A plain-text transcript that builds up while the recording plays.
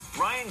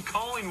Ryan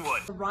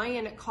Collingwood.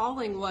 Ryan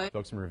Collingwood.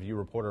 Spokesman Review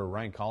reporter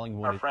Ryan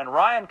Collingwood. Our friend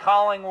Ryan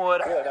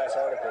Collingwood. Really nice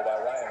article by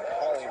Ryan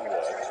Collingwood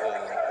in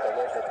the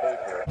local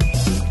paper.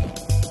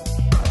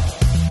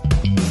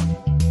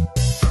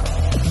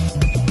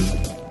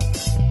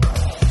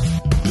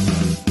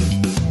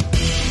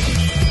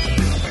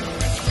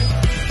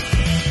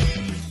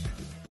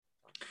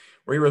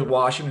 We're here with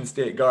Washington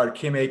State guard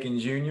Kim Aiken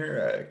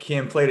Jr.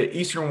 Kim played at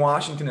Eastern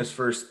Washington his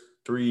first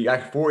 4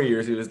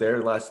 years. He was there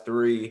the last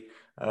three.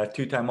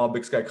 Two-time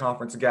All-Big Sky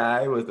Conference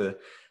guy, was the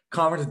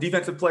Conference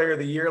Defensive Player of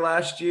the Year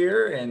last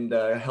year and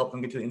helped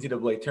them get to the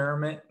NCAA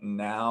tournament. And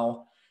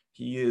now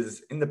he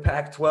is in the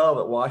Pac-12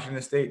 at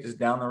Washington State, just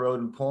down the road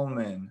in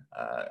Pullman.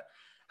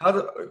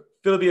 How's it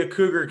feel to be a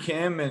Cougar,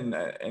 Kim, and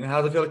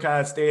how's it feel to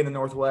kind of stay in the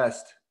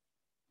Northwest?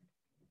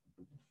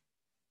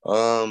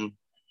 To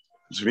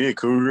be a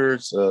Cougar,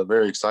 it's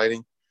very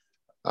exciting.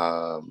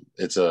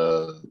 It's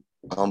a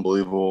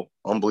unbelievable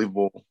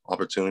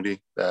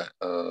opportunity that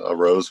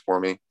arose for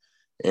me,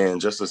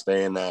 and just to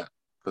stay in that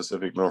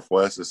Pacific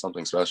Northwest is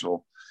something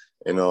special.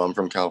 You know, I'm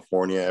from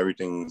California.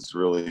 Everything's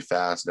really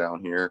fast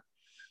down here,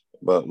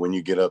 but when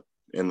you get up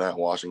in that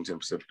Washington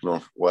Pacific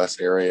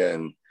Northwest area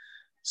and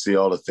see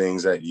all the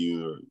things that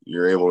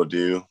you're able to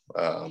do,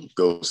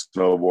 go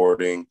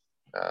snowboarding,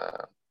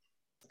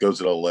 go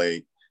to the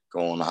lake,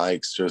 go on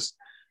hikes, just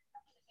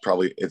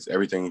probably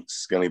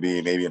everything's going to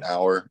be maybe an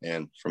hour,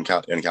 and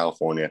in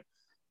California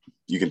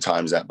you can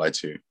times that by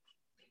 2.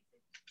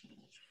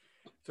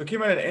 So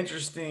Kim had an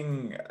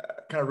interesting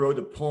kind of road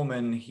to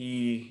Pullman.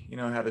 He,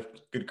 had a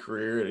good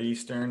career at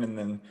Eastern, and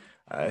then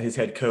his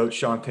head coach,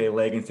 Shante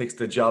Leggins, takes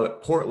the job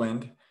at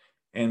Portland,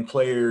 and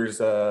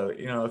players,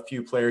 a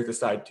few players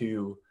decide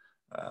to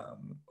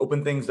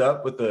open things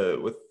up with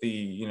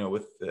getting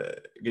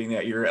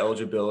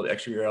that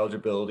extra year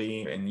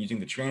eligibility and using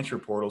the transfer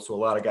portal. So a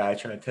lot of guys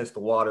trying to test the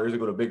waters and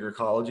go to bigger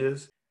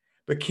colleges.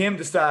 But Kim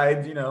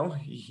decides,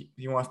 he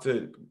wants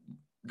to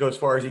go as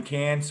far as he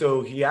can.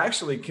 So he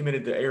actually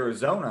committed to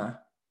Arizona,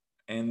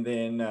 and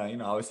then,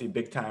 obviously a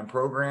big time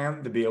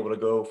program to be able to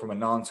go from a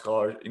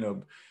non-scholar,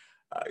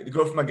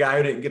 go from a guy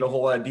who didn't get a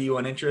whole lot of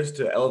D1 interest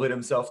to elevate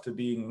himself to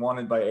being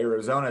wanted by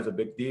Arizona is a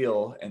big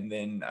deal. And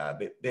then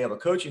they have a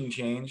coaching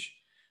change,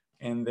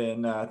 and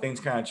then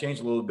things kind of change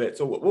a little bit.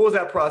 So what was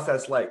that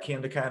process like,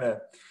 Kim, to kind of,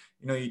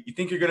 you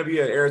think you're going to be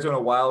an Arizona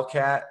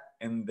Wildcat,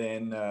 and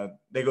then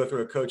they go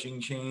through a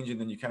coaching change,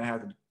 and then you kind of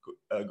have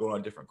to go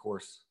on a different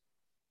course?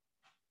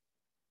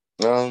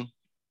 It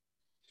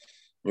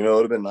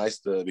would have been nice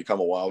to become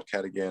a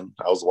Wildcat again.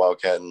 I was a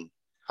Wildcat in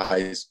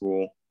high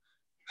school.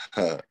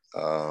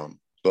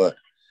 But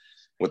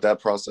with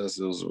that process,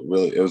 it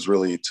was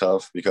really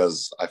tough,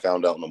 because I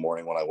found out in the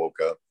morning when I woke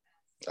up,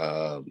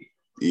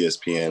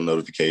 ESPN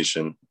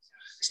notification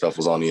stuff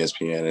was on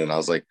ESPN, and I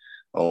was like,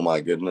 oh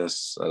my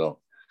goodness,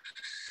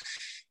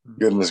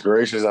 goodness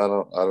gracious, I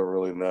don't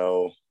really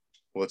know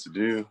what to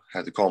do.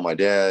 Had to call my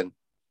dad,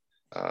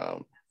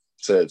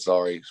 said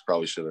sorry,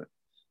 probably should have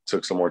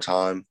took some more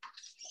time.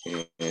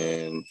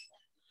 And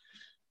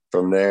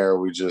from there,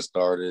 we just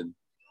started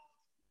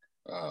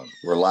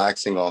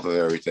relaxing off of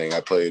everything. I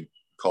played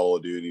Call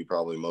of Duty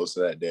probably most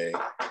of that day,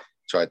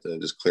 tried to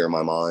just clear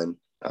my mind.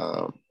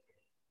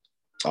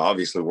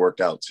 Obviously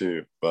worked out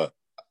too, but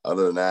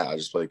other than that, I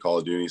just played Call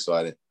of Duty. So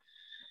I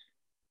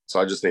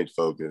just stayed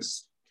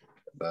focused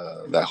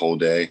that whole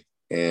day.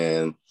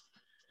 And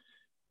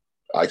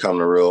I come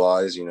to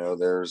realize,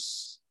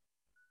 there's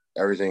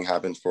everything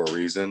happens for a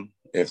reason.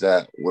 If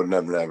that would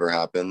have never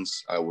happened,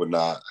 I would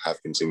not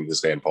have continued to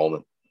stay in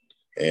Pullman.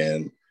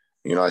 And,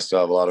 I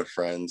still have a lot of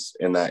friends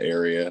in that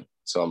area,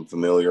 so I'm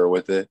familiar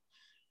with it.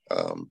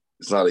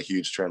 It's not a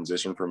huge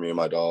transition for me and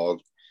my dog.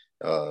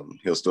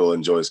 He'll still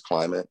enjoy his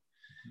climate.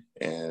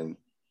 And,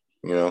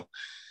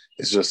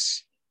 it's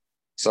just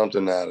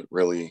something that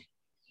really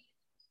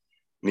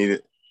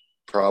needed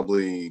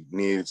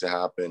to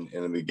happen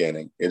in the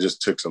beginning. It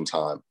just took some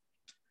time.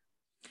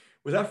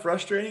 Was that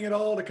frustrating at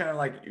all to kind of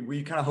were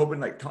you kind of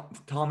hoping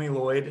Tommy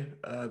Lloyd,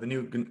 the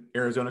new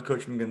Arizona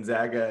coach from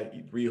Gonzaga,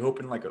 were you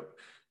hoping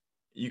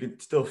you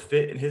could still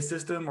fit in his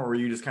system, or were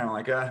you just kind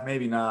of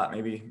maybe not,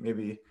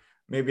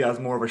 maybe I was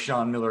more of a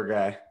Sean Miller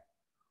guy?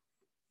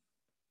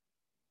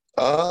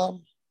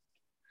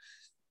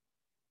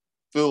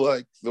 Feel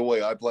like the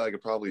way I play, I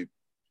could probably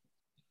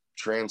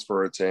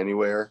transfer it to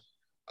anywhere.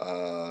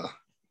 And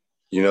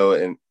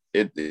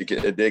it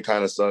did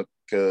kind of suck,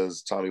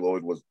 because Tommy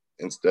Lloyd was,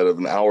 instead of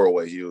an hour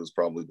away, he was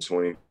probably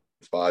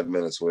 25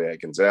 minutes away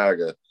at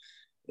Gonzaga,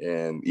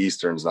 and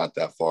Eastern's not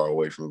that far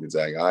away from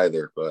Gonzaga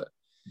either. But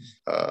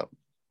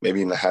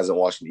maybe he hasn't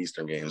watched an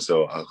Eastern game,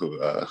 so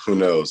who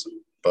knows?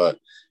 But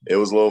it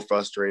was a little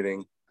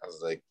frustrating. I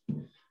was like,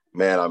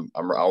 man, I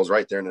was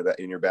right there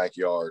in your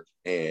backyard,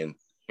 and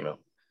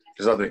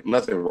there's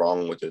nothing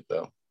wrong with it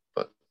though,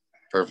 but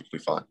perfectly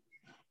fine.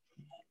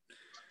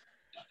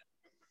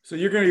 So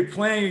you're going to be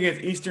playing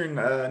against Eastern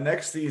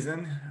next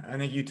season. I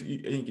think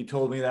you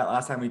told me that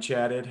last time we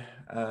chatted.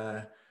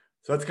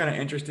 So that's kind of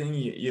interesting.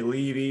 You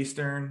leave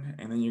Eastern,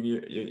 and then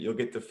you'll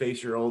get to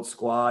face your old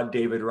squad.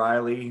 David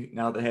Riley,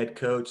 now the head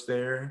coach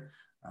there.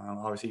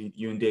 Obviously,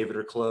 you and David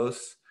are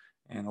close,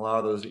 and a lot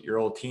of those your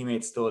old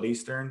teammates still at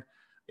Eastern.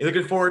 You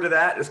looking forward to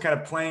that? Just kind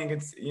of playing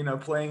against,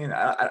 playing. And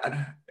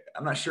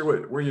I'm not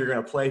sure where you're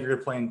going to play. If you're going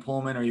to play in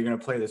Pullman or you're going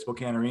to play the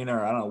Spokane Arena,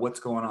 or I don't know what's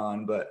going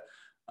on, but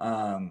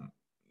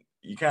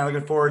you kind of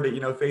looking forward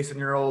to facing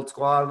your old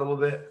squad a little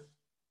bit.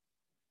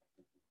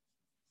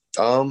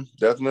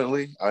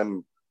 Definitely.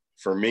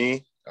 For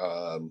me,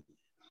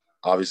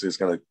 obviously it's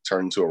going to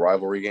turn into a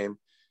rivalry game.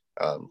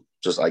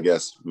 Just, I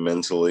guess,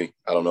 mentally,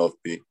 I don't know if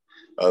the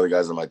other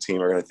guys on my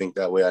team are going to think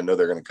that way. I know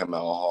they're going to come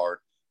out hard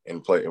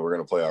and play, and we're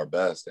going to play our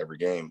best every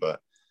game. But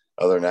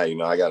other than that,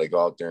 I got to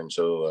go out there and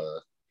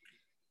show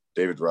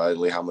David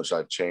Riley how much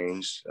I've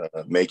changed,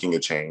 making a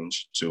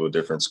change to a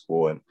different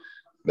school, and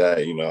that,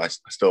 I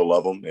still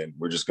love him, and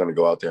we're just going to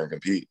go out there and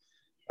compete.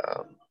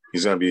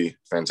 He's going to be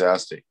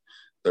fantastic.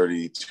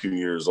 32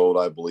 years old,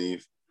 I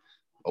believe.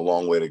 A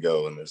long way to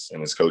go in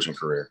his coaching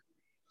career.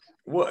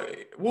 What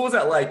was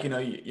that like?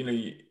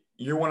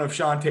 You're one of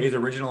Shantae's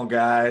original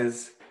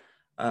guys.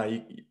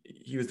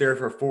 He was there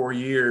for 4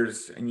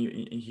 years, and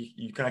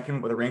you kind of came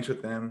up with a range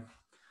with them.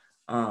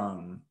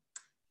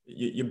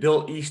 You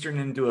built Eastern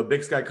into a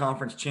Big Sky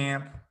Conference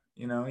champ.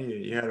 You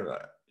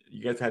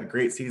guys had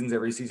great seasons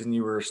every season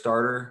you were a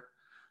starter.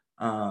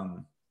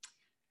 And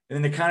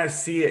then to kind of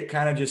see it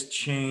kind of just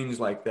change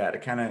like that,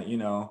 it kind of,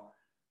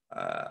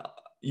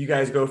 you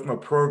guys go from a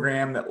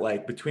program that,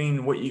 like,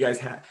 between what you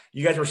guys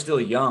were still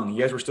young.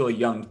 You guys were still a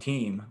young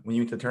team when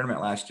you went to the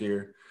tournament last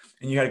year,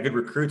 and you had good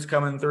recruits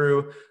coming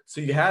through. So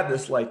you had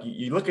this, like,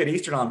 you look at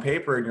Eastern on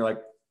paper and you're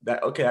like,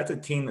 that's a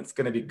team that's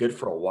going to be good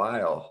for a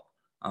while.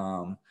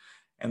 And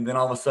then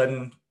all of a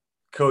sudden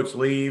coach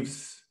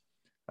leaves,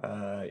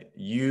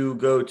 you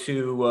go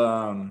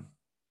to,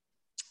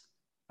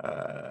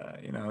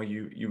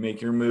 you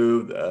make your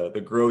move.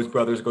 The Groves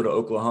brothers go to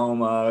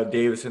Oklahoma.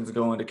 Davison's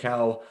going to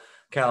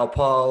Cal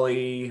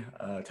Poly,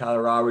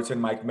 Tyler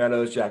Robertson, Mike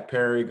Meadows, Jack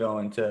Perry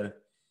going to,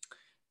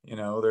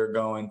 they're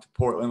going to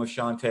Portland with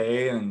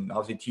Shantae, and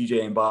obviously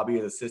TJ and Bobby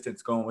as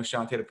assistants going with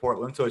Shantae to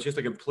Portland. So it's just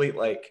a complete,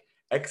 like,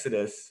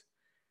 exodus.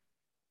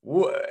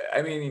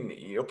 I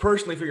mean,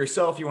 personally for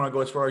yourself, you want to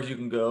go as far as you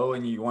can go,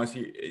 and you want to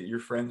see your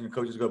friends and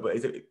coaches go, but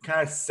is it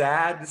kind of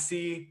sad to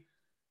see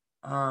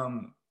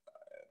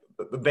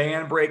the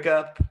band break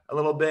up a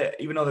little bit,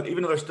 even though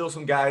there's still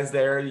some guys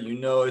there,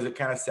 is it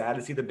kind of sad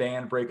to see the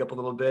band break up a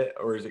little bit,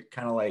 or is it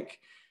kind of like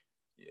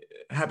it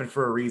happened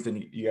for a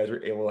reason? You guys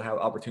are able to have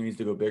opportunities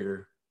to go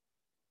bigger.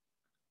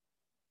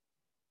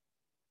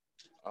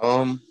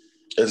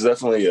 It's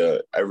definitely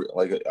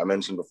like I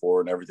mentioned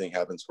before, and everything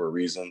happens for a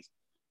reason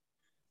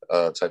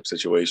type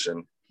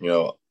situation.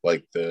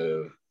 Like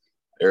the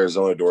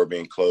Arizona door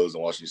being closed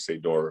and Washington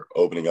State door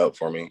opening up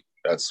for me.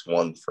 That's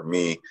one for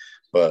me,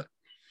 but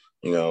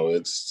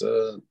it's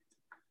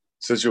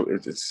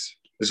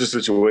just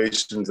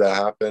situations that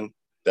happen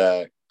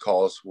that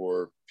cause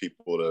for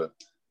people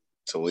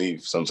to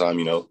leave sometime.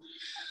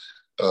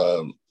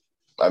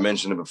 I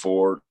mentioned it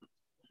before.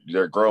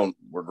 We're grown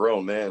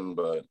men,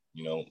 but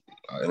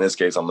in this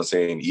case, I'm gonna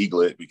say an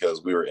eaglet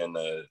because we were in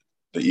the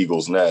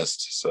eagle's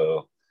nest.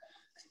 So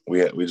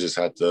we just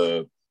had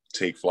to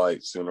take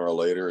flight sooner or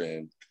later,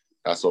 and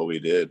that's what we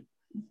did.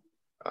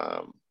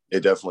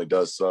 It definitely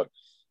does suck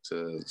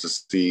to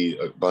see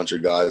a bunch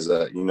of guys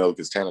that,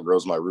 because Tanner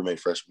Groves, my roommate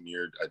freshman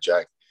year at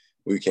Jack,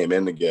 we came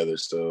in together.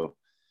 So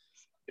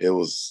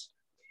it's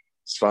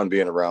fun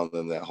being around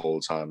them that whole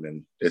time.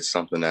 And it's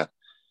something that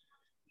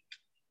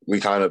we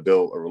kind of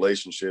built a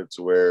relationship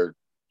to where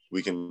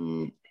we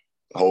can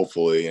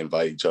hopefully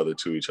invite each other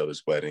to each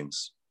other's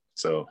weddings.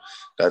 So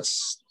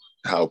that's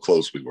how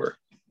close we were.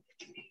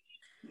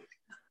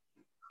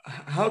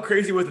 How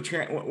crazy was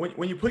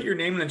when you put your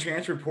name in the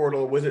transfer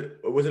portal? Was it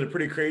a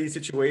pretty crazy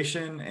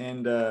situation?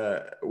 And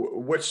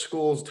which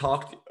schools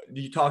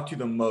did you talk to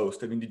the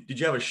most? I mean, did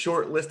you have a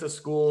short list of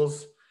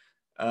schools?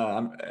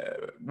 What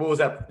was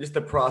that? Just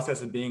the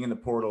process of being in the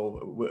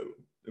portal.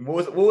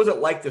 What was it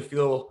like to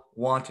feel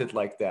wanted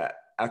like that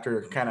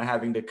after kind of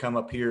having to come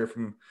up here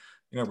from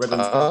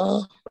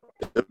Redlands?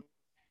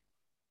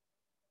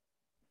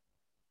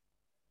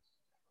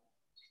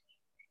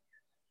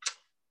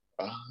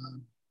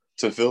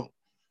 To feel,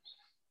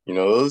 it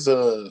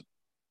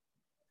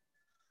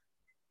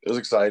was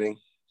exciting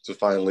to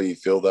finally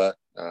feel that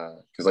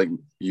because, like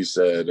you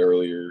said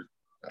earlier,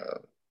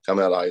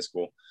 coming out of high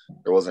school,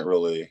 there wasn't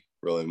really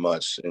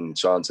much, and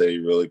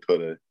Shantae really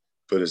put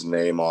his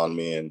name on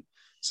me and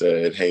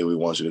said, "Hey, we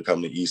want you to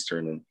come to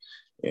Eastern,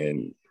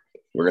 and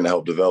we're going to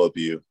help develop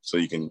you so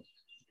you can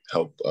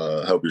help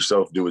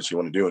yourself do what you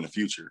want to do in the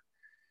future."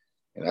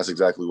 And that's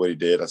exactly what he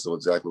did. That's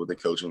exactly what the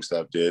coaching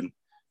staff did.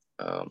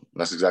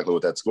 That's exactly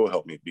what that school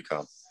helped me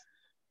become.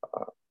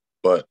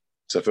 But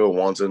to feel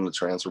wanted in the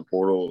transfer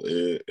portal,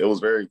 it was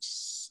very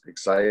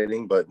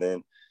exciting. But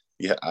then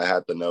I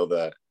had to know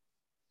that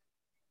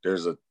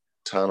there's a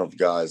ton of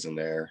guys in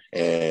there,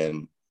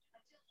 and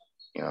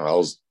I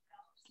was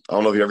I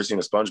don't know if you've ever seen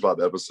a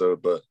SpongeBob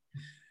episode, but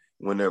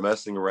when they're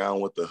messing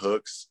around with the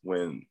hooks,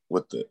 when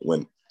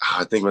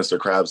I think Mr.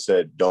 Krabs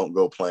said, "Don't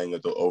go playing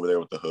over there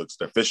with the hooks.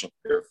 They're fishing.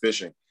 They're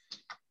fishing,"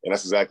 and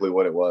that's exactly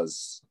what it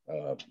was.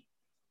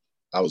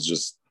 I was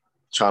just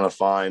trying to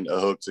find a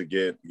hook to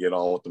get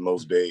on with the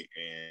most bait,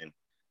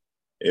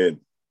 and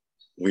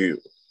we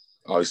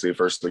obviously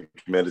first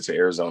committed to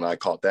Arizona. I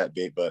caught that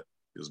bait, but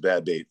it was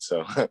bad bait,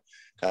 so I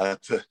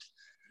had to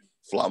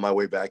fly my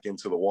way back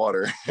into the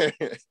water.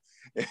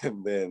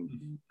 And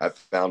then I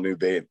found new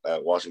bait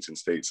at Washington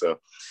State. So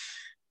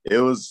it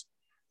was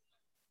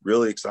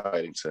really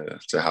exciting to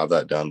have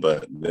that done,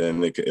 but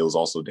then it was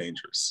also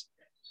dangerous.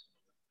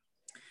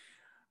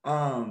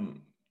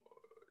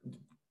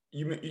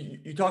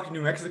 You talked to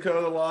New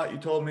Mexico a lot. You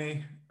told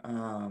me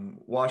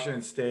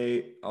Washington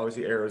State,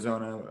 obviously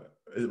Arizona.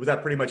 Was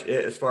that pretty much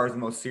it as far as the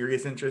most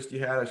serious interest you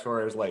had, as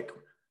far as like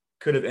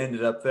could have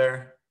ended up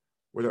there?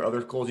 Were there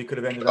other schools you could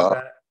have ended up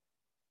at?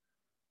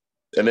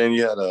 And then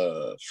you had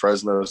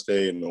Fresno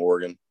State and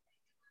Oregon.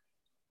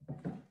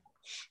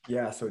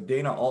 Yeah, so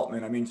Dana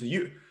Altman. I mean, so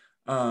you,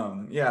 I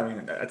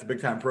mean, that's a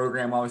big time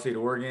program, obviously, at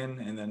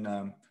Oregon. And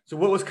then, so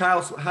what was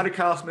how did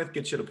Kyle Smith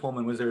get you to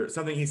Pullman? Was there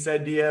something he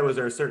said to you? Was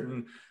there a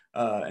certain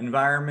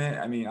environment?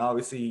 I mean,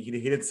 obviously, he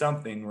did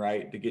something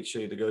right to get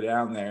you to go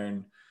down there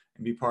and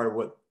be part of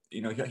what,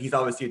 he's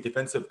obviously a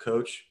defensive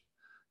coach.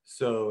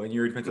 So, and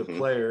you're a defensive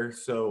player.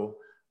 So,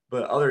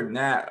 but other than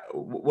that,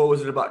 what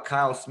was it about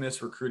Kyle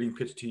Smith's recruiting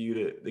pitch to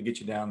you to get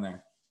you down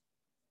there?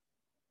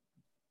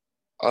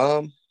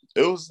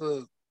 It was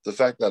the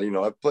fact that,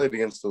 I played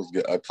against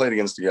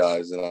the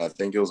guys, and I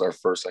think it was our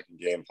second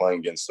game playing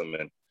against them,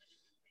 and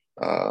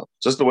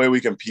just the way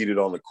we competed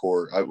on the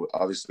court. I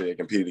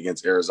competed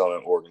against Arizona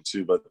and Oregon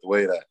too, but the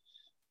way that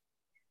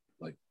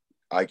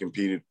I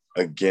competed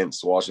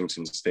against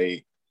Washington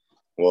State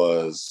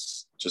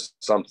was just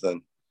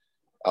something.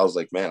 I was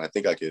like, man, I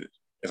think I could.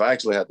 If I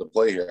actually had to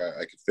play here,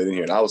 I could fit in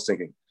here. And I was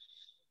thinking,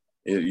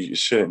 you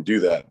shouldn't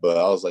do that. But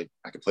I was like,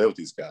 I could play with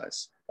these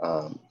guys.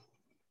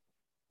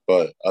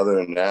 But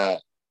other than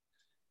that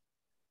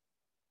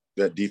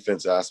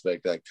defense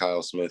aspect that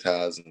Kyle Smith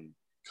has and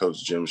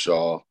Coach Jim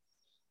Shaw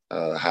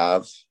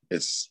have,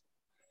 it's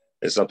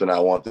something I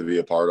want to be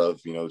a part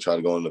of, try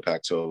to go into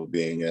Pac-12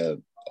 being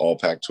an all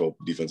Pac-12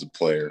 defensive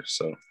player.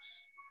 So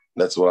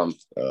that's what I'm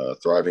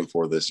thriving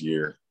for this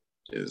year,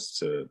 is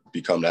to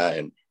become that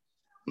and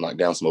knock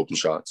down some open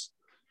shots.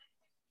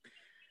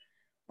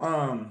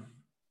 Are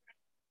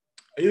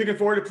you looking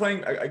forward to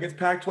playing against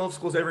Pac-12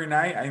 schools every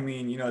night? I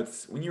mean,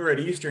 it's when you were at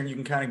Eastern, you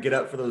can kind of get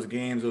up for those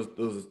games,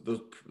 those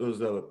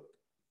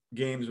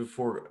games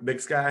before Big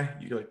Sky.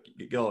 You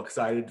get all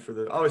excited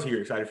for obviously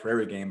you're excited for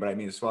every game, but I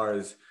mean, as far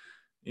as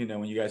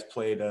when you guys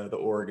played the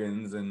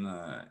Oregons and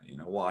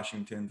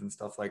Washingtons and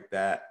stuff like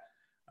that.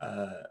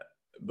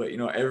 But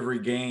every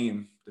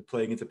game to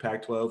play against a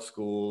Pac-12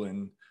 school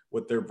and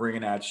what they're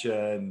bringing at you,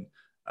 and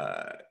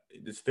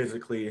just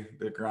physically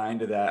the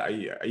grind of that.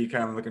 Are you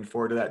kind of looking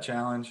forward to that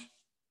challenge?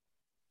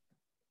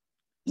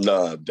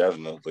 No,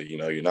 definitely.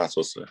 You're not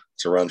supposed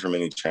to run from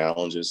any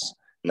challenges.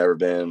 Never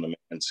been a man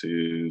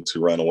to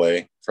run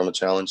away from a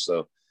challenge.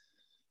 So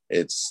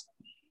it's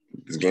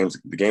the games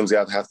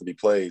have to be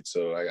played.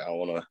 So I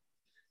want to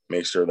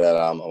make sure that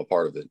I'm a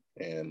part of it.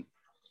 And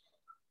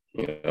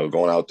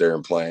going out there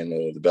and playing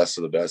the best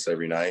of the best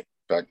every night.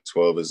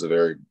 Pac-12 is a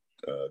very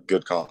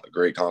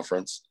great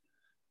conference,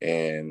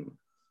 and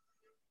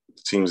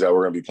the teams that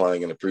we're going to be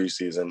playing in the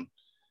preseason,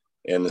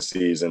 in the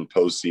season,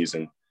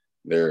 postseason,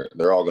 they're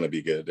all going to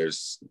be good.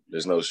 There's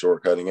no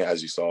shortcutting it,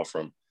 as you saw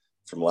from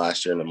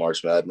last year in the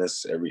March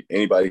Madness.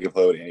 Anybody can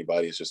play with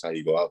anybody. It's just how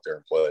you go out there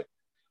and play.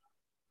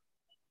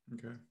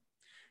 Okay.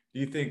 Do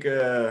you think?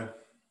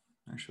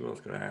 Actually, what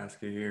else could I ask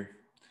you here?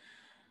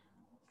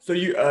 So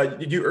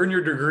did you earn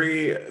your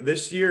degree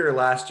this year or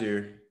last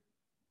year?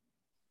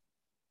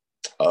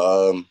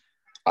 I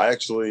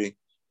actually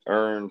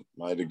earned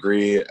my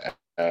degree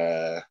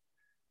the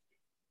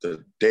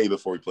day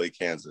before we played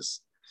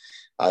Kansas.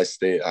 I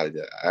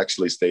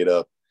actually stayed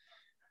up,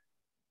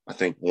 I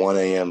think 1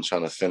 a.m.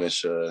 trying to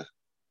finish an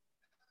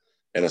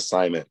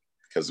assignment,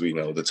 because we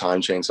know the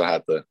time change, so I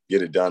had to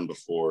get it done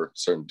before a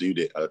certain due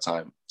date at a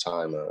time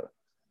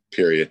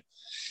period.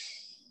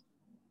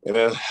 And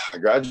then I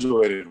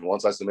graduated.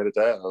 Once I submitted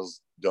that, I was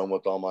done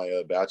with all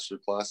my bachelor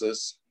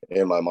classes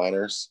and my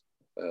minor,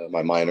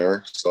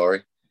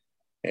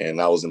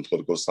 and I was in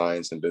political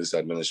science and business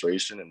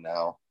administration. And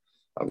now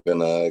I'm going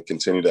to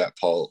continue that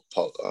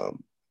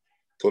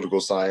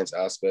political science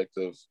aspect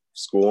of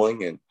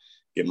schooling and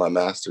get my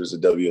master's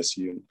at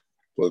WSU in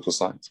political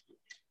science.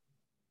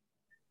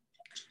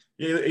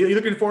 Yeah, you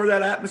looking forward to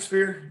that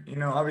atmosphere?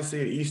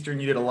 Obviously at Eastern,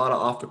 you did a lot of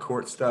off the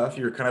court stuff.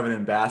 You were kind of an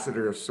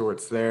ambassador of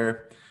sorts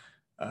there.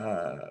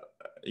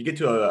 You get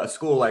to a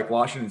school like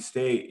Washington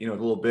State, a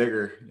little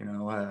bigger,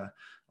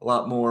 a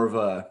lot more of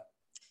a,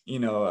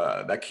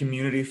 that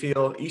community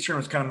feel. Eastern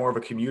was kind of more of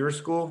a commuter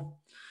school.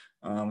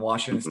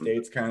 Washington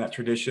State's kind of that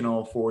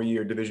traditional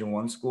 4-year Division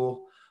I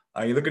school.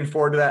 Are you looking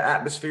forward to that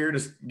atmosphere,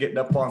 just getting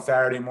up on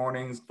Saturday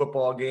mornings,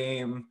 football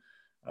game,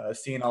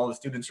 seeing all the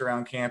students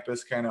around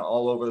campus, kind of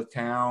all over the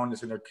town,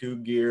 just in their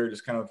Coug gear,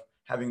 just kind of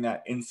having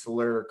that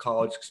insular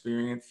college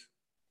experience?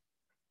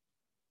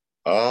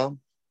 Um,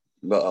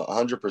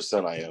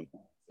 100% I am.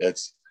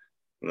 It's,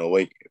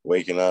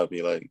 waking up,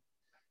 be like,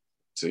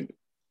 to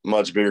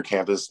much bigger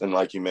campus, and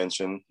like you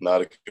mentioned,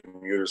 not a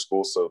commuter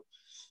school, so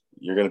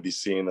you're going to be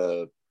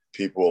seeing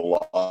people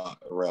a lot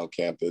around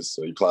campus.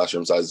 So your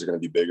classroom sizes are going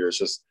to be bigger. It's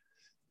just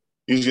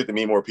you just get to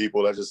meet more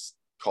people. That just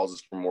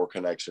causes for more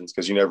connections,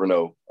 because you never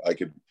know.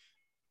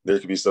 There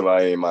could be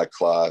somebody in my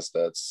class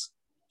that's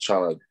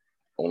trying to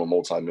own a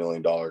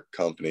multi-million-dollar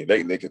company.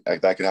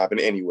 That could happen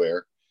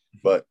anywhere,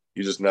 but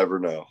you just never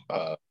know.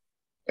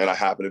 And I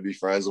happen to be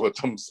friends with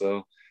them,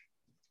 so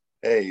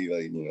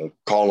hey,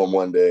 call them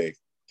one day.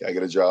 Can I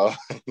get a job?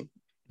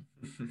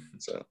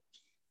 So,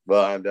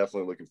 but I'm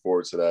definitely looking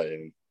forward to that.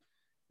 And,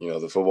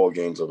 the football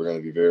games are going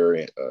to be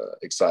very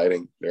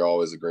exciting. They're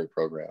always a great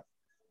program.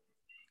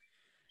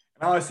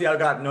 And obviously, I've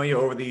gotten to know you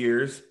over the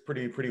years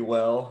pretty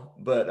well.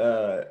 But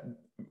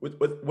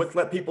let's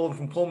let people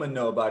from Pullman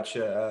know about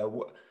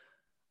you.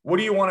 What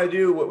do you want to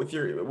do with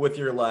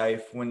your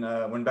life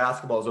when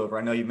basketball's over?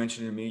 I know you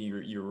mentioned to me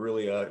you're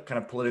really kind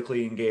of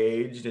politically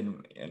engaged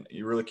and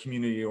you're really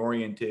community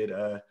oriented.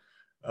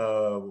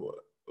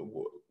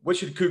 What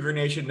should Cougar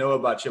Nation know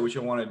about you? What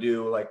you want to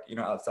do,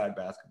 outside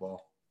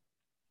basketball?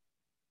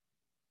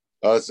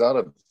 It's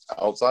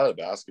outside of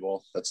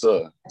basketball. That's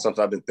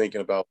something I've been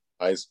thinking about.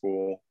 High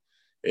school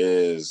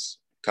is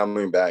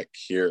coming back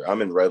here.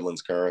 I'm in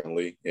Redlands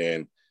currently,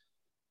 and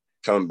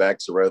coming back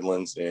to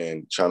Redlands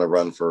and trying to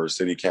run for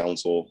city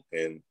council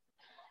and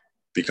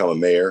become a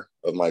mayor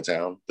of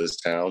this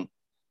town.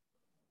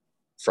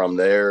 From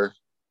there,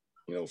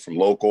 from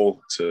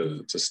local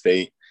to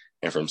state,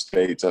 and from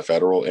state to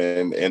federal.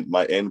 And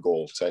my end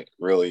goal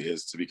really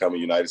is to become a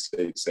United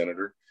States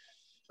Senator,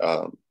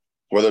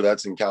 whether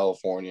that's in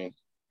California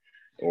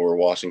or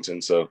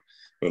Washington. So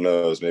who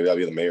knows, maybe I'll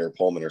be the mayor of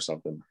Pullman or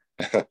something.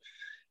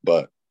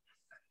 But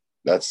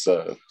that's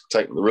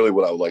really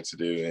what I would like to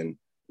do. And,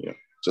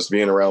 just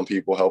being around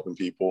people, helping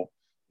people,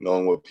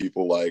 knowing what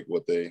people like,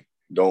 what they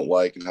don't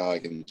like, and how I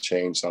can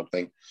change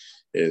something.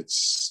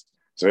 It's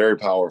very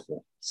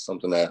powerful. It's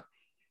something that,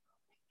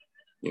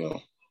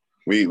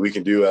 we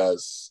can do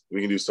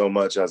so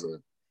much as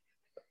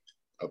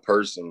a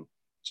person,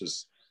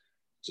 just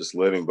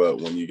living. But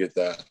when you get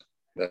that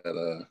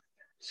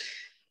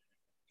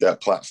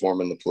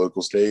platform in the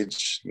political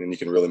stage, then you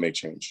can really make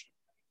change.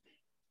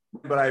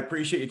 But I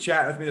appreciate you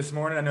chatting with me this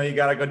morning. I know you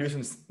got to go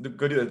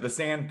do the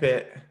sand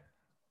pit.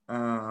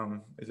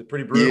 Is it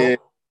pretty brutal? Yeah.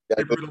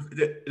 Is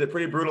it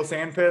pretty brutal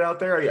sand pit out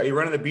there? Are you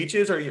running the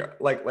beaches, or are you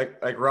like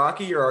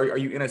Rocky, or are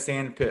you in a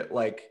sand pit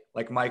like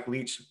Mike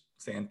Leach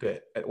sand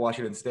pit at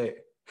Washington State?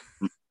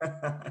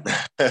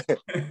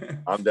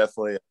 I'm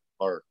definitely at the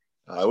park.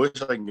 I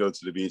wish I can go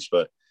to the beach,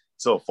 but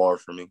it's so far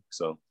for me.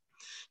 So,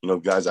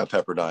 guys at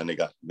Pepperdine,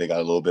 they got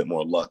a little bit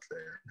more luck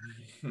there.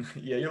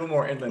 Yeah, you're a little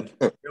more inland.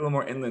 You're a little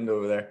more inland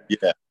over there.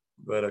 Yeah.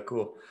 But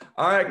cool.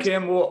 All right,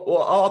 Kim. Well,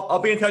 I'll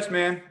be in touch,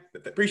 man.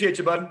 Appreciate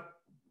you, bud.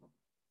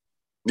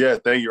 Yeah,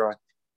 thank you, Ryan.